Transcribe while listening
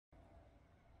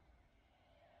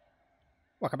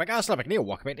Welcome back, guys. McNeil.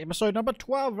 Welcome back to episode number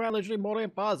 12 of our legendary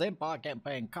Morning Bars Empire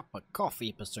campaign cup of coffee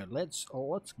episode. Let's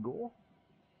go.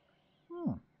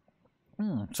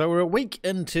 So we're a week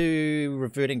into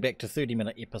reverting back to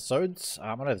 30-minute episodes.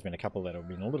 I know there's been a couple that have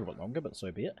been a little bit longer, but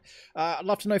so be it. I'd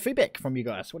love to know feedback from you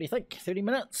guys. What do you think? 30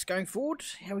 minutes going forward?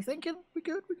 How are we thinking? We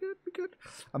good?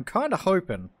 I'm kind of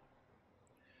hoping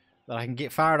that I can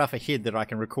get far enough ahead that I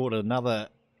can record another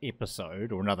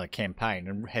episode or another campaign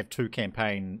and have 2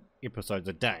 campaign episodes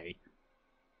a day,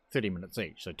 30 minutes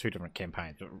each, so 2 different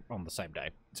campaigns on the same day.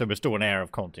 So we're still an hour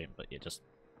of content, but yeah, just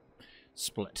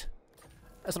split.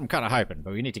 That's what I'm kind of hoping,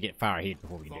 but we need to get far ahead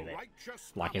before we can do that.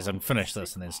 Like as in finish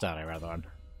this and then start our other one.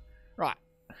 Right.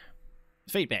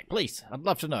 Feedback, please. I'd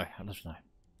love to know.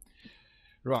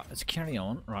 Right, let's carry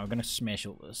on. Right, we're going to smash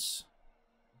all this.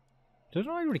 Did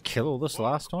I already kill all this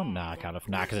last time? Nah, I can't have.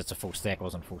 Nah, because it's a full stack. It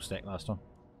wasn't full stack last time.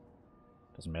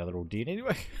 Doesn't matter, they're all dead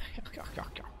anyway.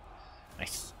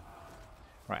 Nice.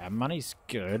 Right, our money's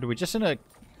good. We're just in a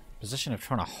position of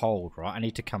trying to hold, right? I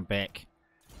need to come back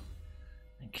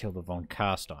and kill the von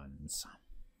Carsteins.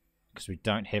 Because we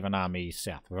don't have an army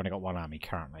south. We've only got 1 army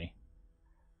currently.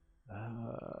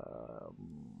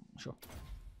 Sure.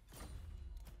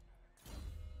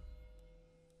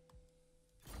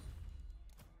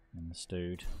 And this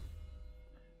dude.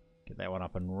 Get that one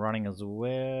up and running as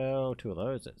well. 2 of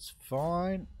those, that's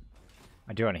fine.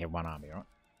 I do only have 1 army, right?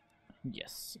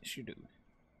 Yes, you do.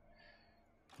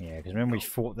 Yeah, because remember we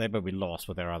fought there, but we lost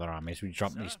with our other armies. We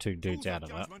dropped these 2 dudes out of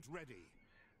it.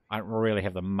 I don't really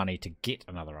have the money to get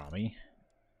another army.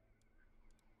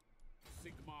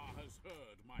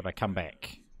 But I come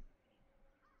back.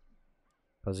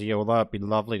 Because yeah, although it'd be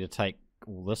lovely to take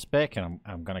all this back, and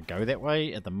I'm going to go that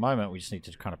way, at the moment we just need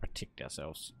to kind of protect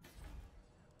ourselves.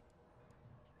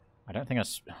 I don't think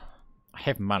I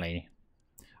have money.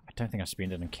 I don't think I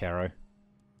spend it in Caro.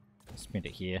 I spend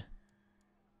it here.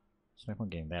 There's no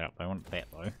point getting that up. I want that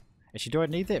though. Actually, do I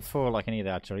need that for like any of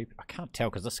the artillery? I can't tell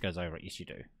because this goes over it. Yes, you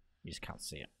do. You just can't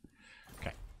see it.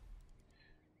 Okay.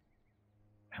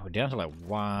 And we're down to like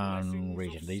 1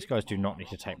 region. These guys do not need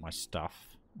to take my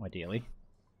stuff, ideally.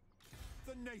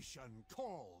 The nation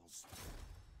calls.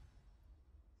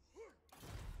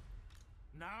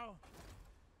 Now,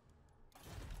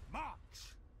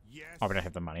 march. Yes. Oh, we don't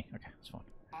have the money. Okay, that's fine.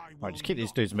 Alright, just keep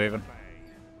these dudes moving.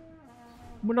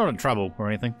 We're not in trouble or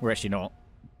anything. We're actually not.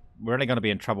 We're only going to be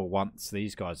in trouble once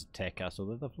these guys attack us,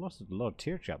 although they've lost a lot of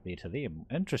territory up there to them.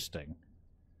 Interesting.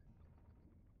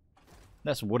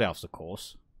 That's Wood Elves, of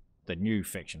course. The new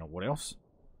faction of Wood Elves.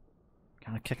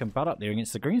 Kind of kicking butt up there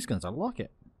against the Greenskins. I like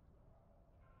it.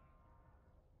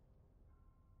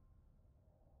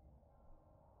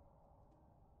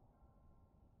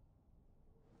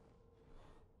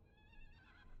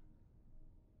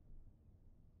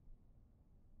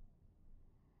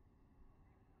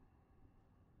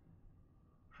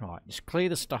 Right, just clear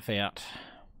the stuff out.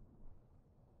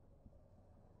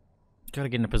 Gotta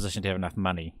get in a position to have enough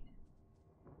money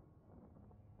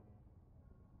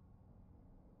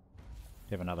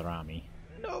to have another army.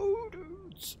 No,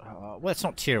 dudes! Well, that's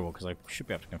not terrible because I should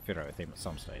be able to confederate with him at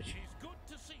some stage.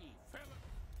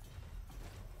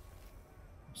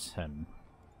 It's him.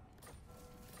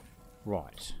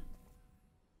 Right.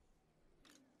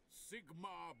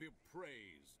 Sigmar be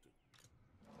praised.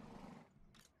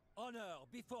 Honor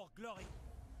before glory.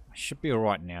 I should be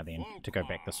alright now then to go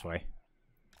back this way.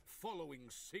 Following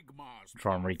Sigmar's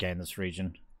Try and regain this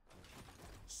region.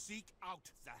 Seek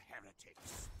out the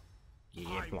heretics.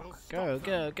 Yeah, block. Go.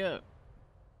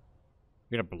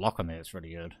 Get a block on there, that's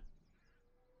really good.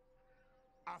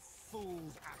 A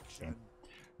fool's action.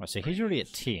 Right, so he's already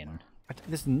at 10.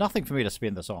 There's nothing for me to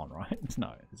spend this on, right?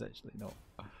 No, there's actually not.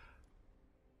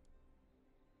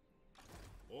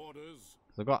 Orders.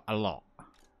 I've got a lot.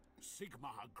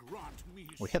 Sigmar grant me.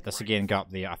 We hit this again and go up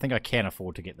there. I think I can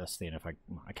afford to get this then if I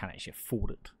can't actually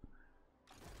afford it.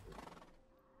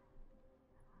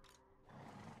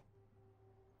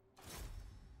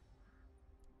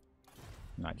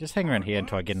 No, just hang around here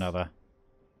until I get another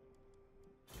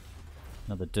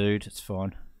dude, it's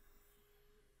fine.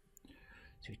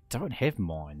 So we don't have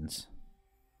mines.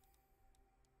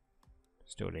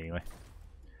 Let's do it anyway.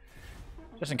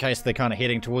 Just in case they're kind of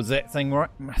heading towards that thing,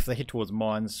 right? If they head towards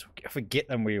mines, if we get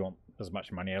them, we want as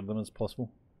much money out of them as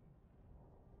possible.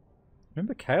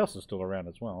 Remember, Chaos is still around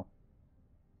as well.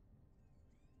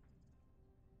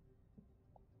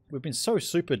 We've been so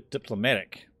super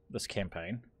diplomatic this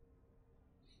campaign.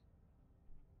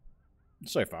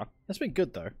 So far. That's been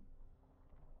good, though.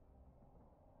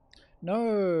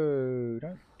 No,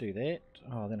 don't do that.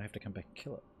 Oh, then I have to come back and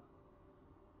kill it.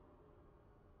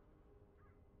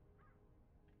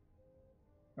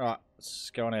 Right, let's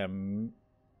go on our...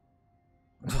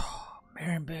 Oh,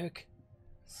 Marienburg.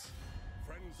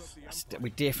 Friends of the Empire. We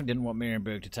definitely didn't want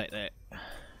Marienburg to take that.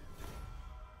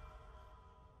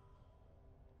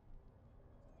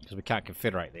 Because we can't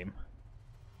confederate them.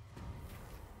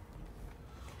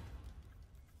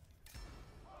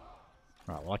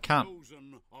 Right, well I can't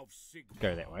Chosen of Sigmar.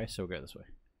 go that way, so we'll go this way.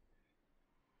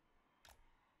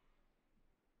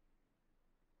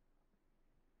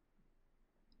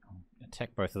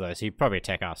 Attack both of those. He'd probably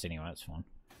attack us anyway, that's fine.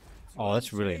 Oh,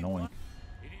 that's really annoying.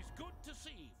 It is good to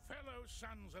see fellow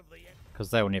sons of the Empire.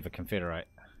 Because they will never confederate.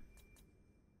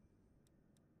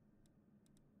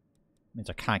 Means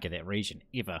I can't get that region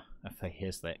ever if he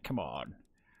has that. Come on.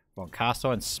 Well, cast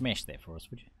iron, smash that for us,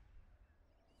 would you?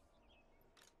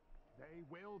 They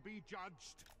will be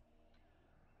judged.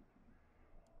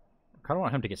 I kind of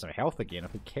want him to get some health again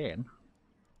if he can.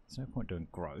 There's no point doing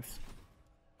growth.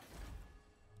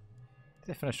 Is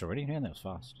that finished already? Man, that was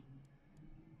fast.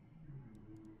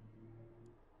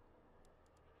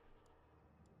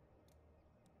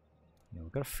 Yeah,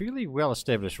 we've got a fairly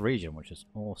well-established region, which is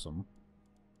awesome.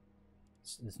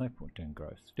 There's no point doing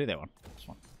growth. Do that one. That's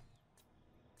fine.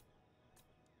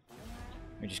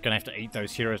 We're just going to have to eat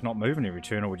those heroes not moving every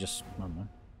turn, or we just, I don't know,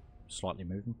 slightly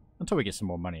move them. Until we get some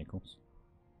more money, of course.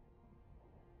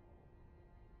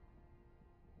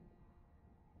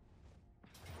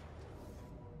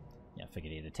 Yeah, I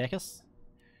figured he'd attack us.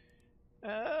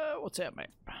 What's that, mate?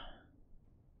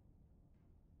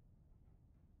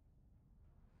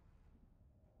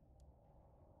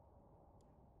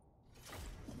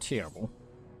 Terrible.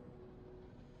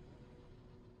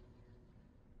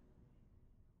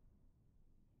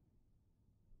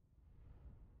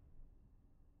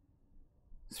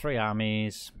 Three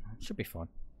armies. Should be fine.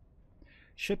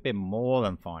 Should be more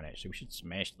than fine, actually. We should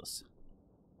smash this.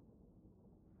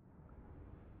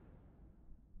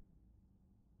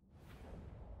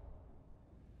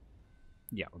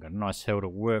 Yeah, we've got a nice hill to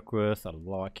work with. I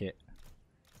like it.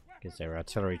 Gives our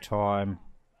artillery time.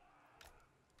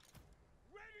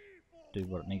 Do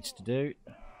what it needs to do.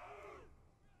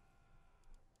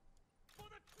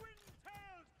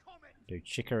 Do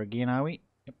checker again, are we?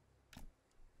 Yep.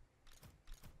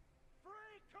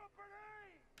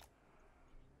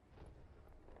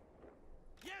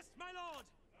 Yes, my lord.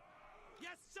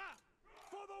 Yes, sir.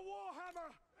 For the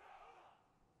Warhammer.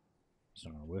 It's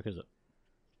not going to work, is it?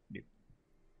 Yep.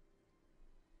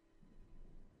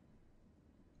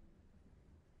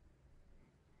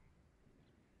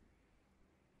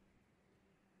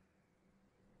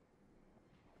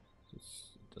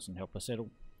 This doesn't help us at all.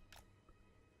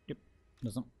 Yep,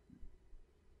 doesn't.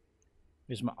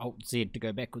 Here's my Alt Z to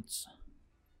go backwards.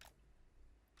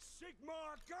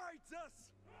 Sigmar guides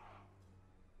us.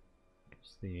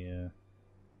 It's the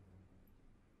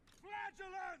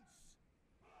Flagellants.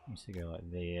 needs to go like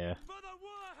there. For the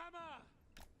Warhammer.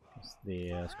 It's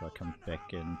there. It's got to come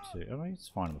back into. Oh, it's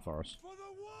fine in the forest. For the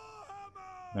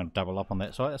Warhammer. I'm going to double up on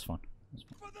that side. That's fine. That's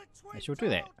fine. For the twin Actually, we'll do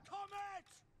that. Comet.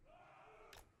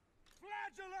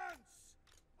 Flagellants.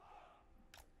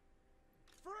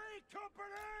 Free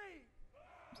company.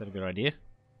 Is that a good idea?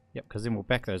 Yep, because then we'll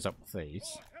back those up with these.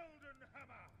 For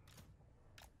Heldenhammer.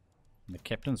 And the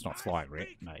captain's not flying, right?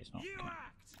 No, he's not. You Okay.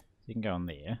 act. So you can go on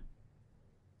there.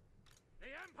 The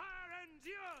Empire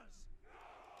endures.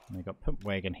 And we've got Pimp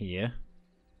Wagon here.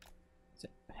 Is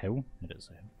it a hill? It is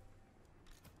a hill.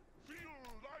 Feel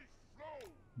life flow.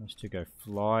 Those two go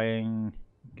flying.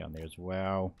 Go on there as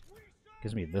well.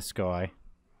 Gives me this guy.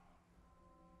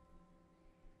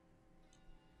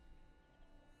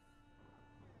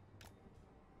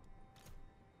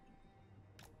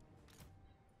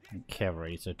 And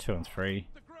cavalry, so 2 and 3.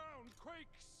 The ground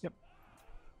quakes. Yep.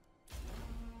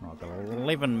 Right, got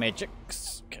 11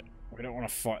 magics. Okay. We don't want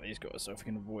to fight these guys, so if we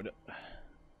can avoid it.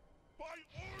 By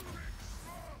Ulrich,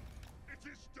 it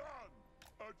is done.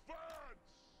 Advance.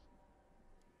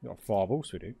 We got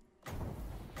fireballs, we do.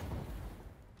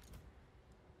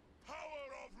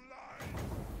 Power of life.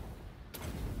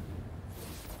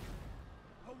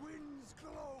 The winds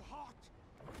glow hot.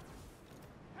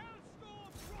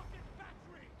 Hellstorm rocket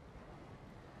battery.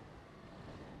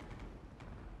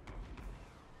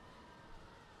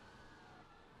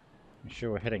 I'm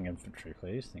sure we're hitting infantry,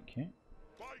 please. Thank you.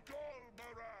 By Gol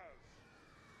Maraz.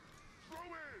 Throw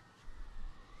it.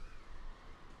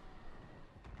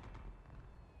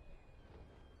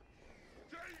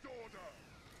 Date order.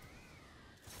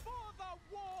 For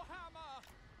the Warhammer.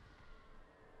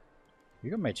 You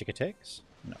got magic attacks?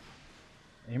 No.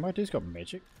 Anybody's got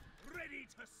magic? Ready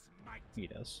to smite. He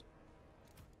does.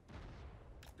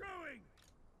 Going.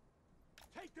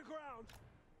 Take the ground.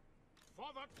 for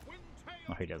the twin-tailed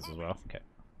Oh, he does as well. Okay.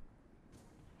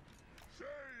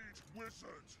 Shade wizard.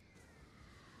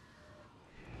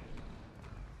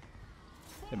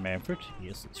 The Manfred?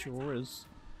 Yes, it sure is.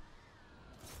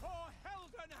 For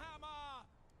Heldenhammer!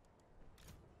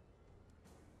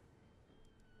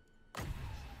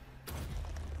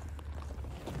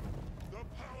 The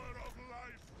power of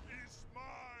life is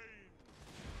mine.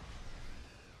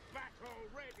 battle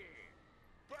ready.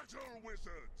 Battle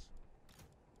wizard.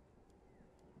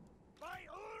 By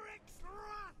Ulrich's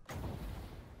wrath!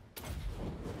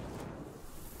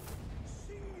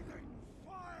 Seething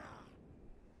fire!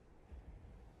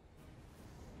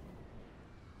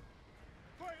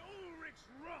 By Ulrich's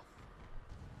wrath!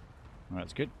 Well,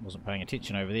 that's good. Wasn't paying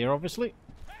attention over there, obviously.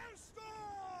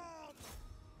 Hailstorm!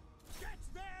 Get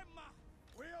them!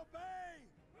 We obey!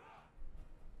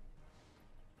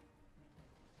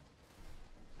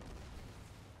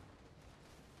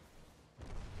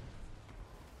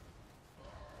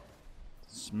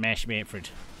 Smash Manfred.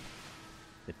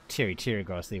 The Terry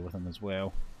guy's there with him as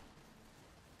well.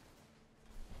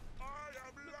 I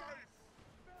am life.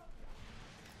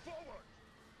 Forward.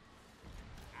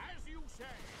 As you say,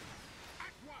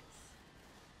 at once.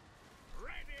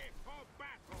 Ready for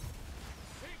battle.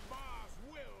 Sigmar's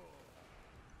will.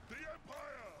 The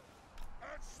Empire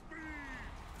at speed.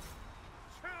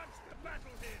 Charge the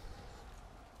battle hymns!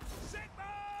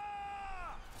 Sigma!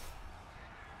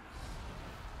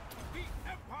 The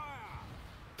Empire!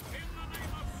 In the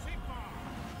name of Sigmar!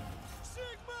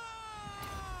 Sigma!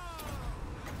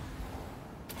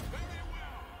 Very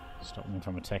well! Stop them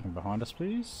from attacking behind us,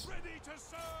 please. Ready to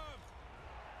serve!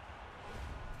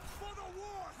 For the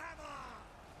Warhammer!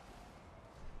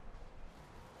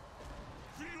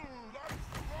 Feel life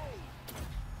flow.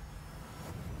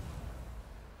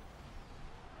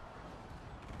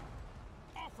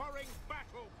 Offering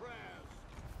battle prayers!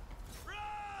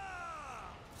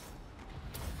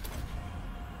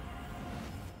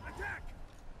 Attack!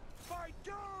 By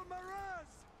Galmaraz!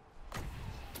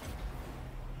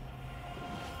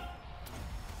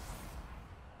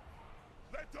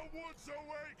 Let the woods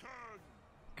awaken.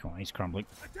 Come on, he's crumbling.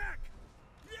 Attack!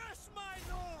 Yes, my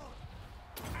lord!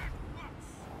 At once!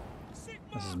 Sigma!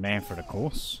 This is Manfred, of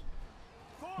course.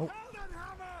 For Oh.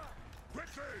 Heldenhammer!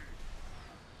 Quickly.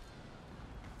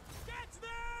 Get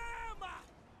them!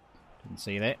 Didn't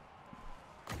see that.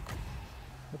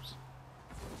 Oops.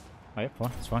 Oh, yeah,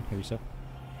 fine. It's fine. Here we go.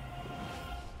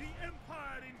 The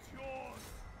Empire endures!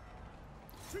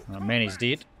 Oh, man, he's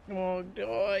dead. Oh,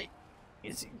 die.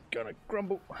 Is he gonna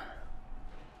crumble?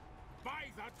 By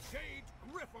the Jade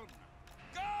Griffin!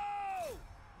 Go!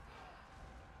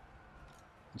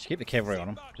 Just keep the cavalry on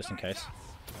him, just in case.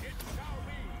 It shall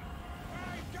be!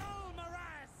 By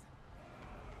Galmaraz!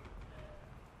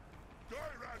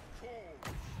 Dyrad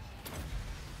calls.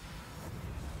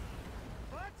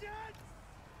 Budget!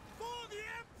 For the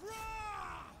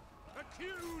Emperor!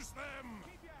 Accuse them!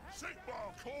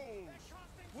 Sigmar calls.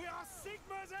 We are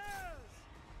Sigma's heirs!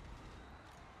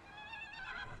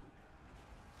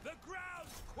 The ground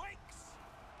quakes!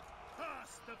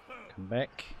 Past the foe! Come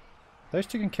back. Those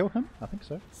two can kill him? I think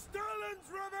so. Sterling's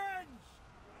revenge!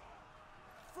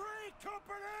 Free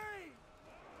company!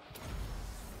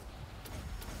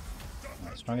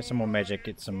 Let's try and get some more magic,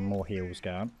 get some more heals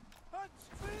going. And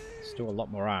speed! Still a lot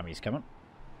more armies coming.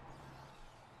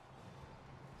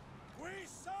 We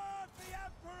serve the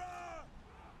Emperor!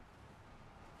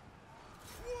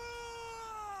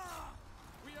 War!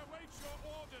 We await your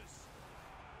orders!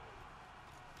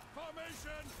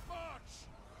 Formation march!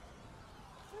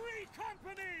 Free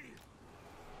company!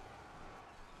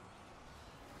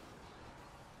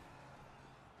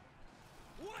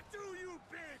 What do you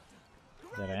bid?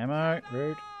 Is that ammo?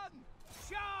 Rude.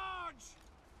 Charge!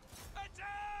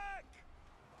 Attack!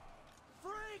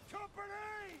 Free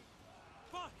company!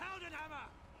 For Heldenhammer!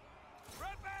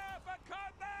 Prepare for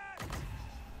combat!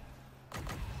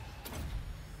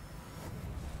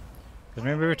 Because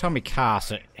remember, every time we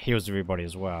cast it, heals everybody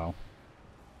as well.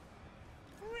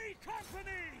 Free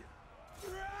company!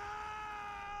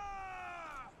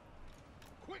 Rah!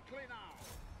 Quickly now!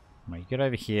 Well, you get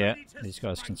over here, these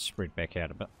guys can spread back out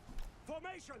a bit.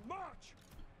 Formation march!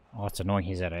 Oh, it's annoying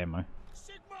he's out of ammo.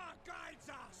 Sigmar guides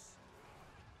us!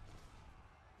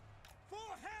 For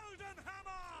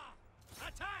Heldenhammer!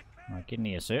 Attack! Right, get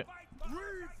near, sir.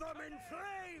 Wreathe them in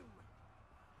flame!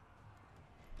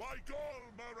 By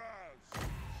Galmaraz.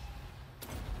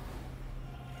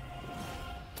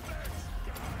 Let's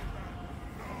guide them.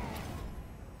 No.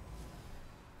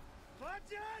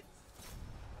 Budget!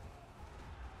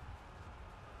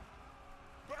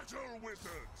 Battle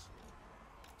wizard.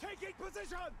 Taking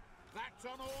position! That's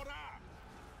an order!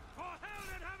 For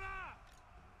Heldenhammer!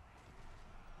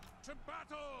 To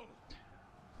battle!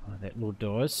 Oh, that Lord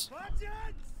dies.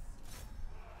 Legends!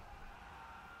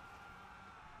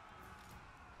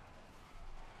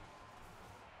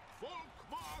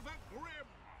 Volkmar the Grim!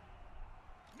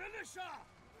 Militia!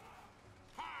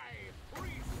 High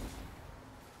Priest!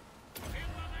 In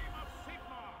the name of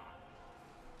Sigmar!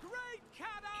 Great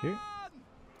cannon! Cute.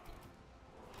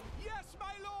 Yes,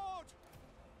 my lord!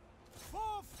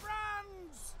 For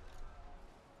Franz!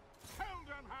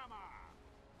 Heldenhammer!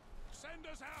 Send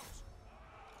us out!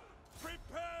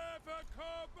 Prepare for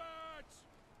combat!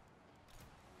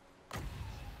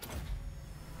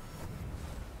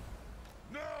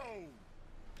 Now!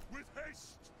 With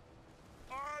haste!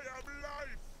 I am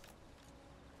life!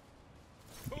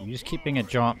 You just keep being a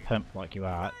giant pimp like you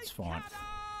are, it's fine.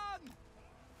 Cannon!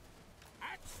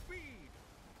 At speed!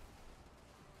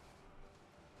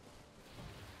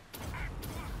 At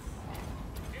once!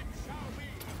 It shall be!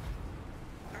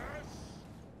 Yes!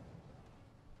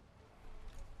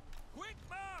 Quick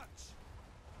march!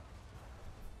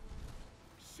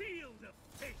 Shield of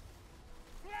faith!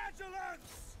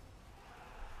 Flagellants!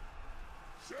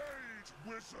 Shade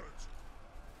wizard!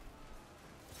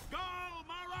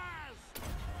 Galmaraz!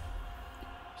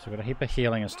 So we've got a heap of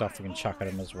healing and stuff we can chuck at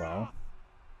him as well.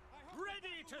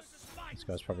 Ready to smite! This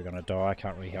guy's probably going to die, I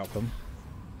can't really help him.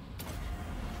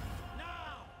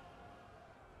 Now!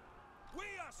 We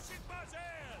are Sigmar's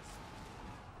heirs!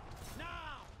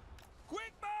 Now!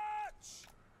 Quick march!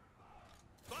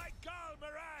 By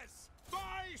Galmaraz!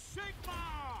 By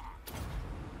Sigmar!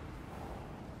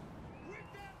 Rid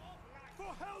them of life!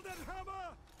 For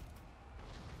Heldenhammer!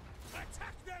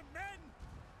 Attack them, men!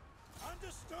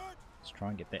 Understood? Let's try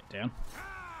and get that down.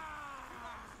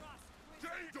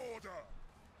 Jade order!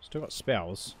 Still got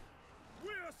spells.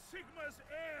 We're Sigmar's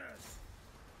heirs!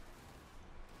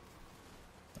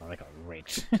 Oh, they got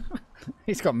wrecked.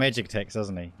 He's got magic attacks,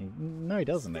 doesn't he? No, he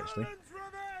doesn't actually. Stalin's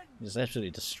revenge! He just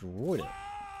absolutely destroyed it.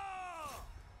 Ah!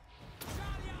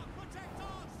 Sharia, protect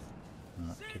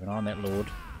us! Right, keep an eye on that Lord.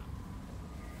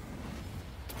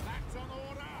 That's an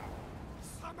order!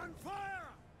 Summon fire!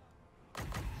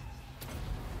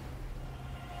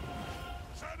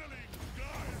 Channeling Gaia!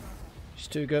 He's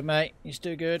too good, mate. He's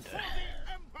too good. The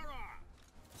Emperor!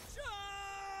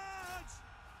 Charge!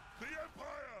 The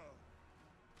Empire!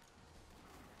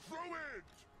 Throw it!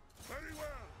 Very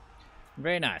well!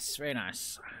 Very nice, very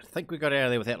nice. I think we got out of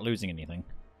there without losing anything.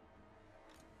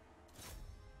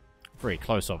 Very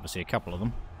close, obviously, a couple of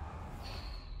them.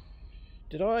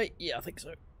 Did I? Yeah, I think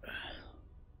so.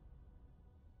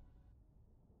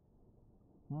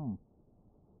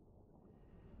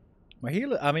 My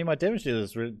healer, I mean, my damage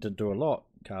dealers did do a lot,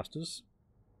 casters.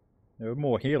 There were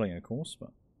more healing, of course,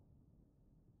 but.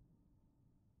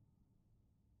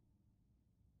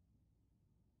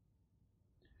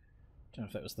 Don't know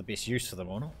if that was the best use for them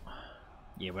or not.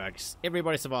 Yeah, well,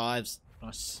 everybody survives.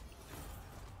 Nice.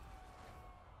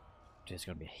 There's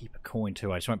going to be a heap of coin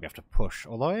too. I just won't be able to push.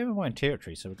 Although I am in my own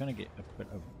territory, so we're going to get a bit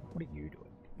of. What are you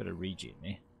doing? A bit of regen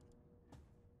there.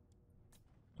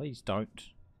 Please don't.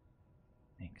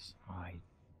 Thanks. I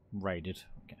raided.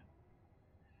 Okay.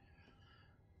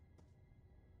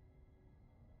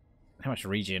 How much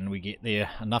regen we get there?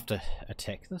 Enough to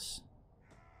attack this?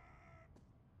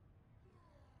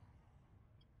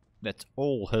 That's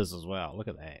all his as well. Look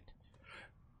at that.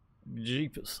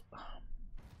 Jeepers.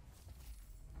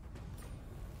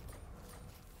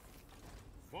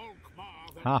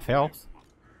 Volkmar the Half Grim. health.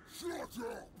 Shut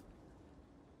up!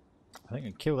 I think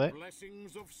we can kill that.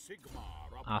 Blessings of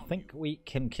Sigmar I upon think you. we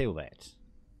can kill that.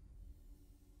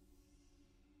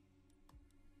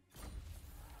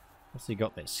 What's he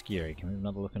got that's scary? Can we have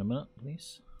another look in a minute,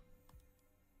 please?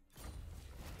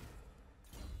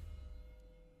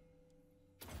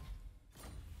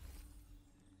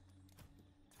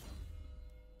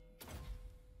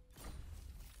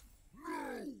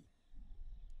 No!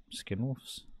 Skin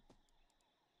wolves.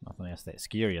 Nothing else that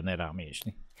scary in that army,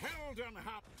 actually.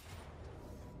 Heldenhammer.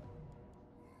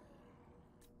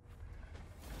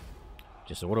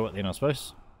 Just auto it then, I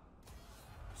suppose.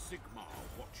 Sigmar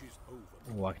watches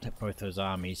over. Or I can take both those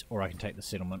armies, or I can take the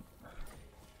settlement.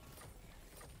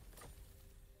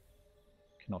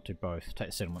 Cannot do both. Take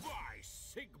the settlement. By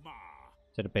Sigmar.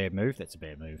 Is that a bad move? That's a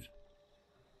bad move.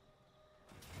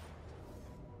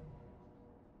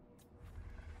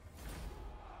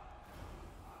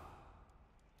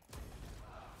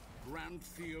 Grand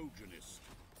Theogenist.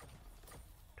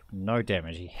 No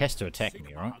damage. He has to attack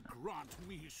me, Sigmar, right? grant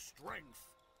me strength.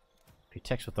 If he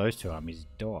attacks with those two armies, he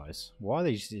dies. Why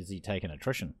is he taking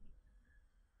attrition?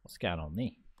 What's going on there?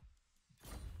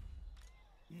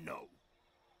 No.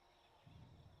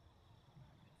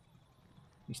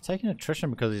 He's taking attrition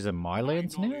because he's in my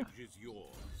lands now? Knowledge is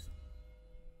yours.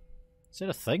 Is that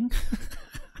a thing?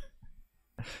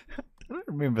 I don't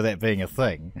remember that being a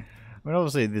thing. I mean,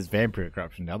 obviously there's vampire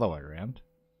corruption the other way around.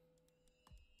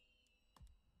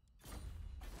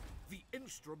 The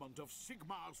instrument of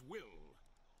Sigmar's will.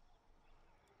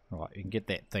 Right, you can get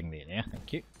that thing there now,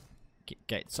 thank you. Get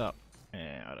gates up.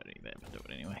 I don't need that, but do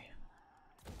it anyway.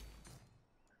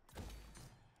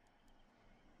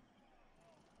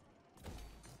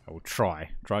 I will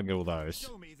try and get all those.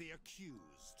 Show me the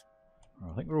accused.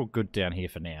 I think we're all good down here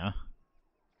for now.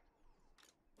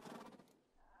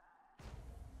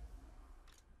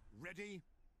 Ready?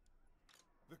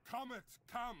 The comet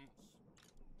comes.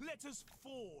 Let us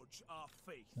forge our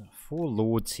faith. There are 4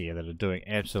 lords here that are doing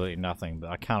absolutely nothing,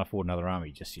 but I can't afford another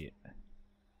army just yet.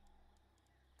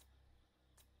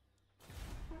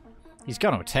 He's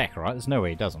going to attack, right? There's no way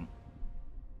he doesn't.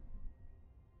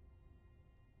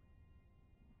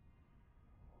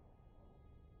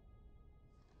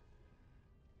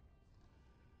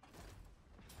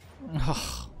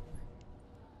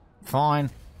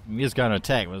 Fine. He is going to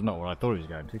attack, but it's not what I thought he was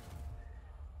going to.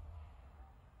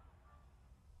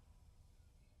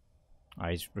 Oh,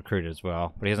 he's recruited as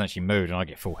well, but he hasn't actually moved and I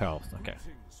get full health. Okay.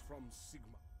 Greetings from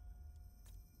Sigmar.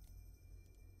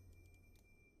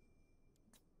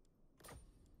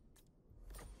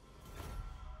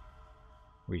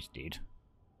 He's dead.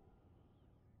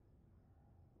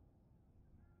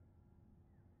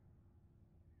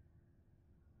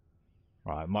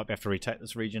 Right, might have to retake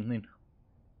this region then.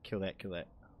 Kill that, kill that.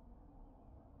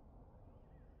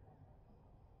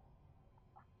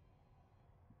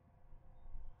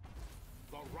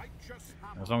 The righteous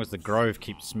hammer. As long as the Grove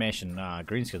keeps smashing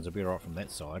greenskins, will be alright from that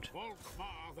side.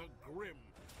 Volkmar the Grim.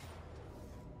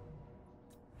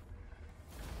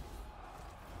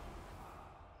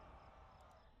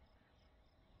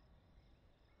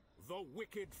 The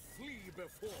wicked flee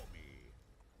before me.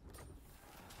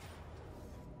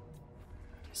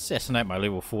 Assassinate my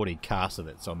level 40 caster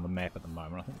that's on the map at the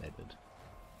moment. I think they did.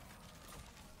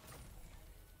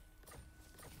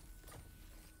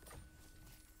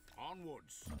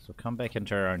 Onwards. So come back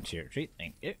into our own territory.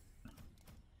 Thank you.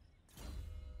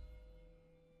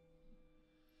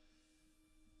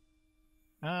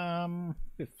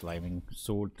 Bit of flaming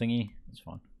sword thingy. That's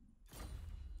fine.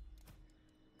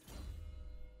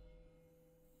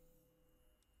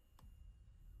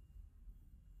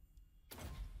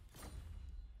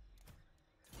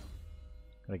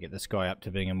 Gotta get this guy up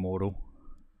to being immortal.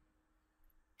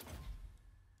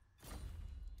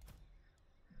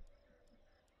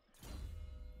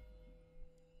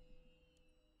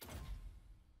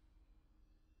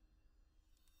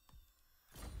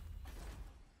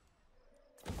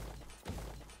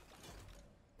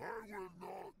 I will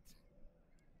not.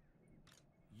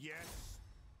 Yes,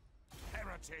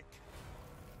 heretic.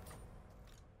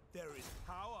 There is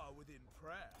power within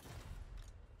prayer.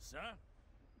 Sir?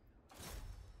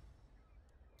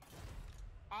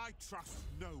 I trust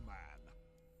no man.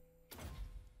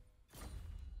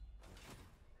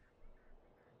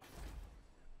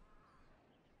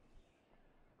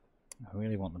 I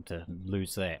really want them to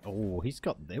lose that. Oh, he's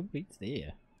got there. He's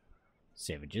there.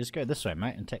 Savages, go this way,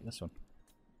 mate, and take this one.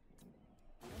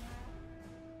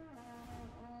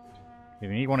 I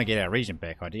mean, you want to get our region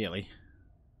back, ideally.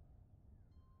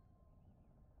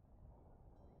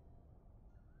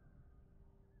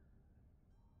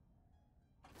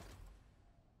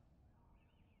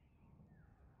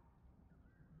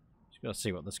 Just gotta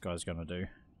see what this guy's gonna do.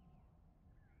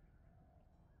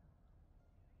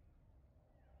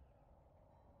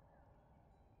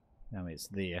 I mean, it's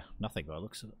there. Nothing by the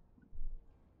looks of it.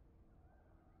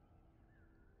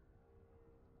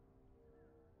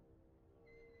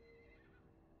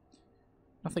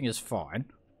 Nothing is fine.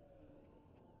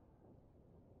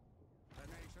 The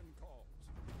nation calls.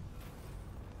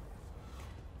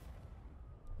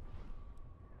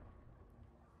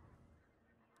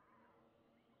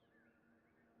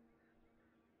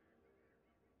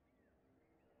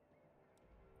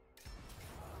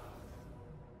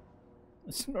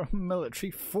 It's not a military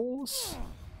force.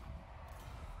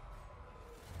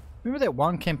 Remember that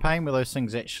one campaign where those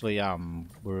things actually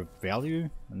were of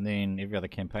value, and then every other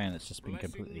campaign it's just been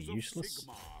completely Blessings of useless?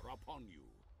 Sigmar upon you.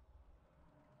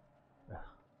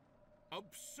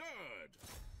 Absurd.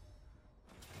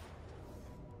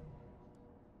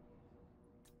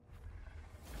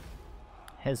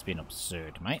 Has been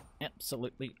absurd, mate.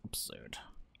 Absolutely absurd.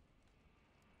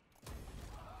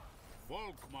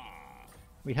 Volkmar.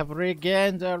 We have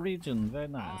regained our region. Very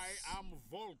nice. I am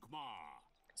Volkmar.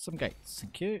 Some gates,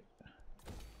 thank you.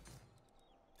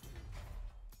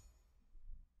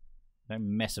 No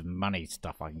massive money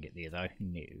stuff I can get there though.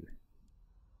 No.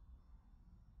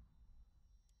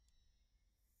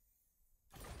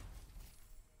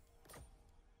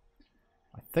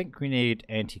 I think we need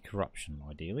anti-corruption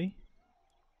ideally.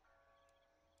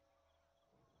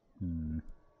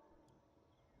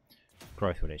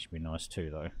 Growth would actually be nice too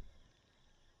though.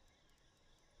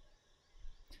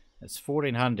 It's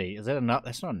 1400. Is that enough?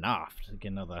 That's not enough to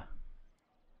get another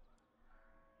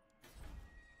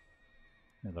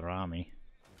army.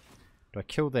 Do I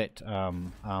kill that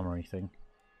armory thing?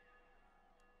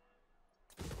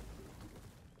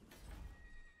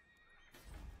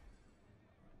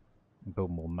 And build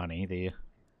more money there.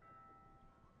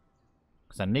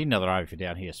 Because I need another army for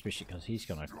down here, especially because he's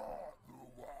definitely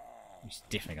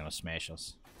gonna smash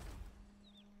us.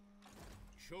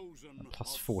 And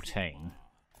plus 14.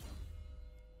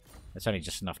 That's only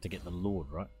just enough to get the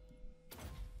Lord, right?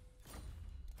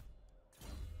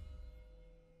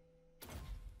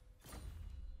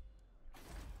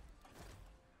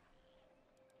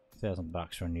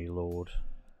 $1,000 for a new Lord.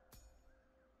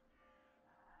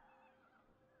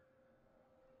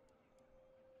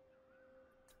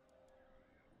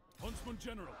 Huntsman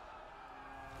General.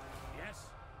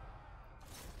 Yes.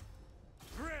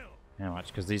 Drill. How much?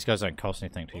 Because these guys don't cost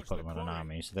anything to put them in an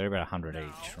army, so they're about 100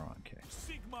 each, right? Okay.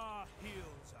 Sigmar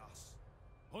heals us.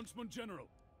 Huntsman General.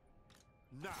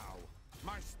 Now,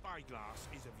 my spyglass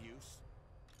is of use.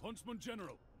 Huntsman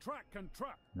General. Track and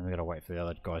trap. And we gotta wait for the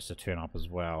other guys to turn up as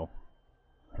well.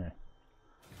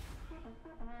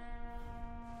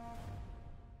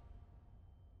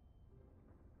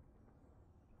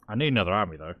 I need another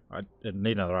army though. I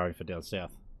need another army for down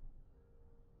south.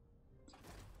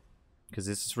 Because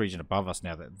there's this region above us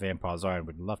now, that Vampire Zone.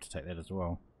 We'd love to take that as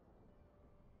well.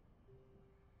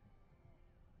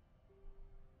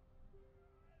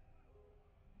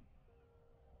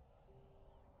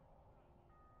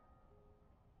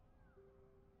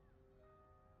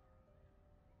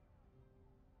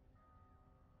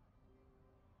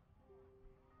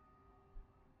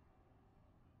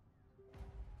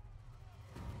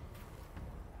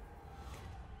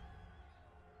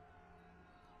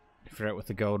 Figure out with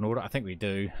the Golden Order. I think we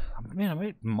do. Man, I'm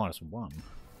at -1.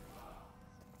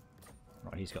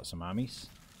 Right, he's got some armies.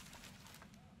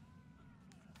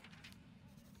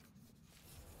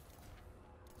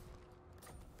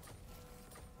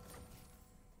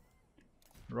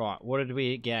 Right, what did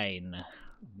we gain?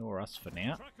 Ignore us for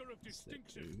now. Tracker of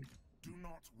distinction. Do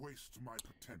not waste my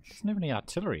potential. Doesn't have any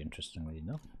artillery, interestingly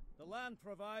enough. The land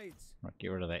provides. Right, get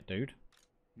rid of that dude.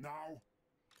 Now,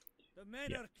 The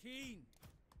men are keen.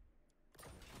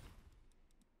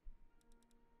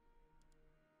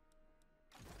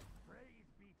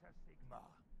 Praise be to Sigmar.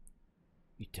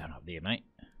 You turn up there, mate.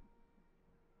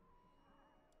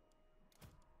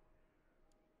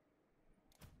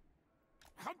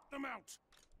 Hunt them out.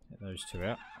 Get those two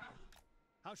out.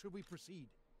 How should we proceed?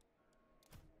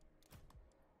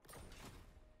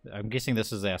 I'm guessing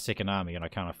this is our second army and I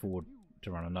can't afford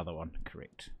to run another one.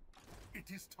 Correct.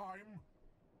 it is time.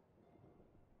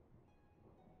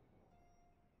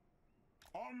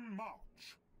 On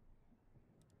march.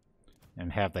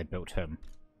 And have they built him?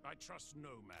 I trust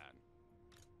no man.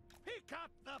 Pick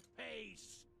up the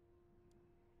pace.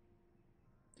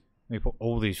 We put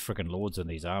all these freaking lords in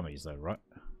these armies though, right?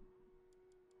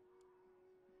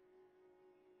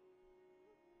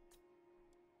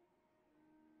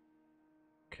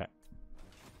 Okay.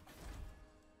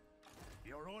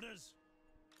 Your orders?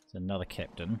 It's another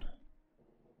captain.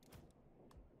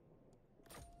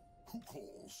 Who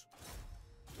calls?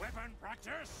 Weapon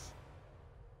practice.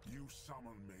 You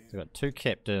summon me. So we've got 2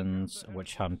 captains, a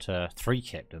witch hunter, 3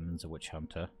 captains, a witch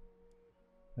hunter.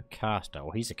 A caster.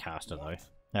 Well, he's a caster though.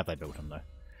 Have they built him though?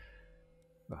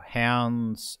 Got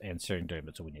hounds and Searing Doom,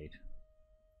 that's all we need.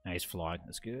 Now he's flying,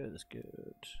 that's good, that's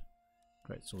good.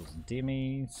 Great swords and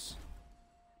demis.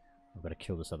 I've got to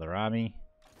kill this other army.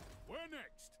 Where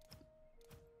next?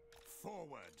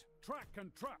 Forward. Track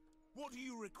and trap. What do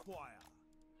you require?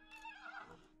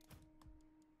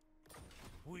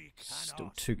 We Still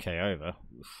cannot. 2k over.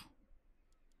 Oof.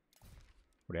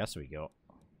 What else have we got?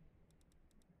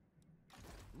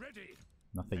 Ready.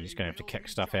 Nothing, you're just going to have to kick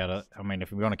stuff out of... I mean,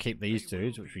 if we want to keep these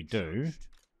dudes, which we do,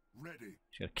 Ready.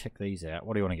 just got to kick these out.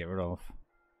 What do you want to get rid of?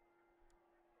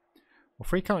 Well,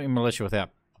 free company militia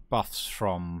without buffs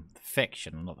from the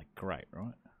faction, not that great,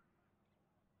 right?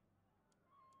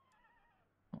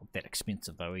 Not that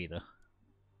expensive though either.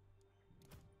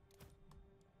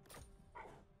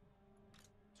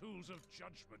 Tools of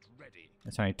judgment ready.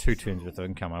 It's only 2 turns worth of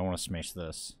income. I want to smash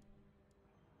this.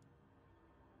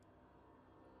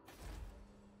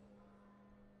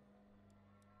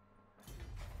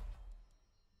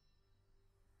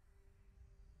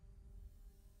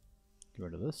 Get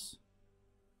rid of this.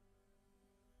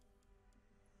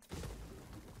 So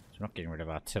we're not getting rid of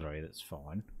artillery, that's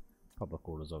fine. Public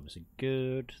order's obviously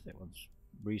good. That one's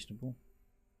reasonable.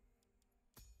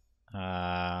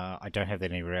 I don't have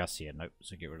that anywhere else here. Nope,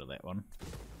 so get rid of that one.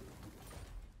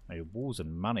 Maybe walls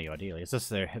and money, ideally. Is this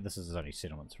there? This is only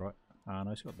settlements, right? No,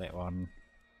 it's got that one.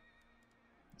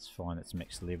 It's fine, it's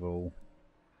mixed level.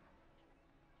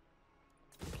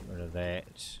 Get rid of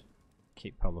that.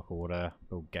 Keep public order.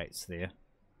 Build gates there.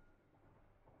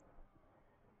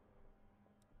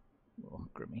 Oh,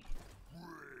 grimy.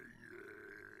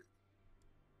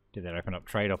 Did that open up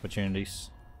trade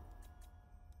opportunities?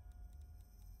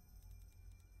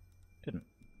 Didn't.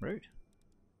 Rude.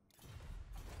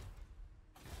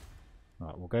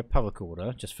 Right, we'll go public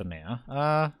order just for now.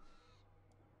 No,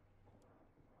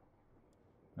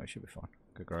 it should be fine.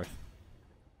 Good growth.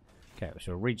 Okay,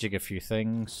 so we'll rejig a few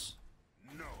things.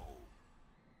 No.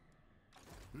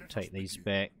 Take these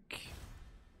back.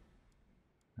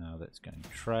 That's going to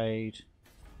trade.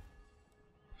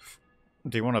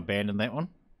 Do you want to abandon that one?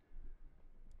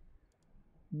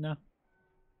 No.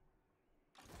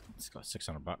 It's got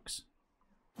 $600.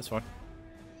 That's fine.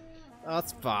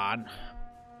 That's fine.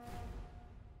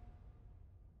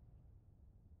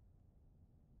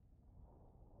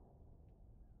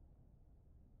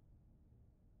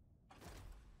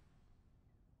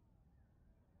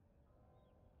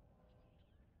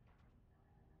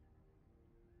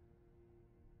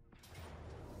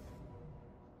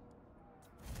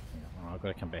 I've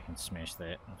got to come back and smash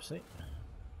that, obviously.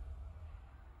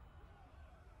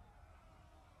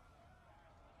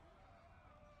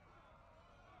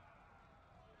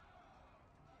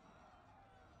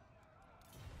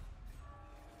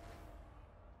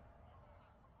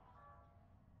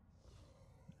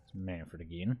 It's Manfred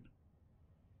again.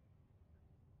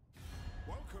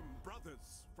 Welcome,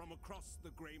 brothers, from across the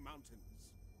Grey Mountains.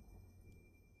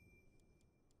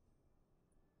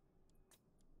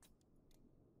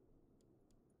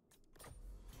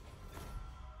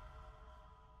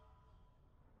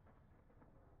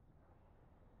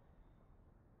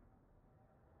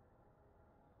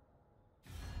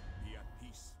 Be at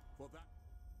peace for that.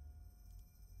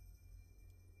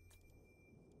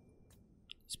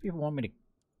 These people want me to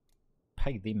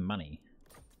pay them money.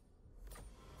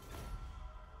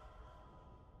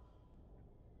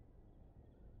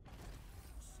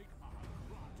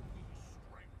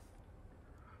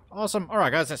 Awesome.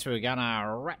 Alright guys, that's where we're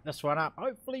gonna wrap this one up.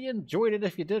 Hopefully you enjoyed it.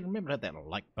 If you did, remember to hit that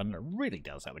like button. It really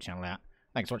does help the channel out.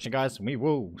 Thanks for watching guys, and we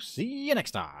will see you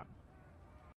next time.